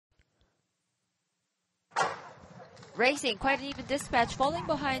Racing, quite an even dispatch. Falling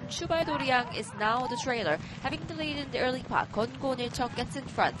behind, Shubal Doriang is now the trailer. Having the lead in the early part, Geononilcheok gets in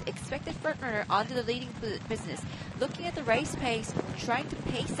front. Expected frontrunner onto the leading business. Looking at the race pace, trying to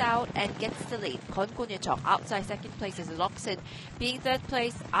pace out and gets the lead. Geononilcheok outside second place is Loksin. Being third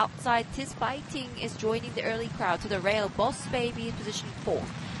place outside, Tis Fighting is joining the early crowd to the rail. Boss Baby is positioned fourth.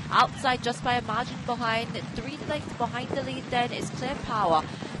 Outside just by a margin behind, 3 lengths behind the lead then is Clear Power.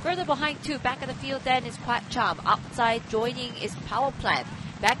 Further behind too, back of the field then is Quiet Charm. Outside joining is Power Plant.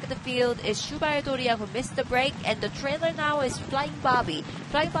 Back of the field is Shubal Doriang who missed the break, and the trailer now is Flying Bobby.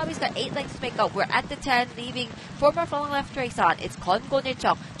 Flying Bobby's got 8 lengths to make up. We're at the 10, leaving 4 more long left race on. It's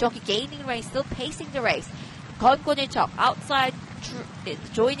Geononilcheok. Jockey gaining race, still pacing the race. Geononilcheok outside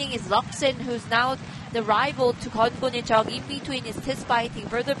joining is Loksin, who's now the rival to Geononilcheok. In between is Tis Fighting.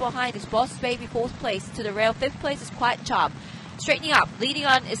 Further behind is Boss Baby, 4th place to the rail. 5th place is Quiet Charm. Straightening up, leading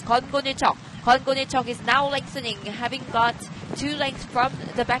on is Geononilcheok. Geononilcheok is now lengthening, having got 2 lengths from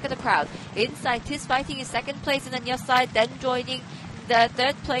the back of the crowd. Inside, Tis Fighting is 2nd place on the near side, then joining the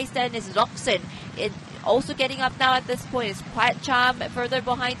 3rd place then is Loksin. Also getting up now at this point is Quiet Charm. Further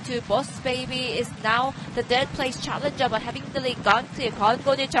behind too, Boss Baby is now the 3rd place challenger, but having the lead gone clear.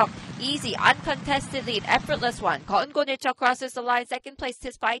 Geononilcheok, easy, uncontested lead, effortless one. Geononilcheok crosses the line, 2nd place,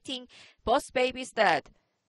 Tis Fighting. Boss Baby's 3rd.